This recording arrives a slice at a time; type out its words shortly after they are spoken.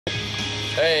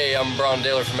Hey, I'm Braun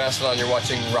Daler from Mastodon. You're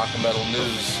watching Rock and Metal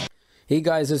News. Hey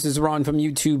guys, this is Ron from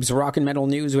YouTube's Rock and Metal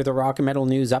News with a Rock and Metal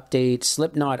News update.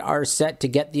 Slipknot are set to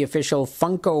get the official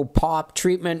Funko Pop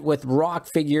treatment with rock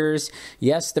figures.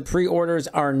 Yes, the pre-orders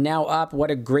are now up.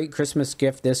 What a great Christmas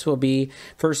gift this will be.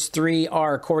 First three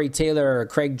are Corey Taylor,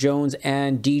 Craig Jones,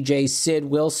 and DJ Sid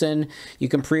Wilson. You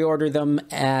can pre-order them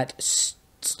at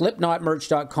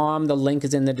slipknotmerch.com. The link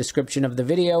is in the description of the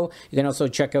video. You can also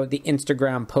check out the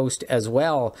Instagram post as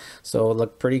well. So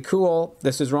look pretty cool.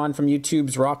 This is Ron from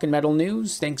YouTube's Rock and Metal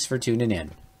News. Thanks for tuning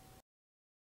in.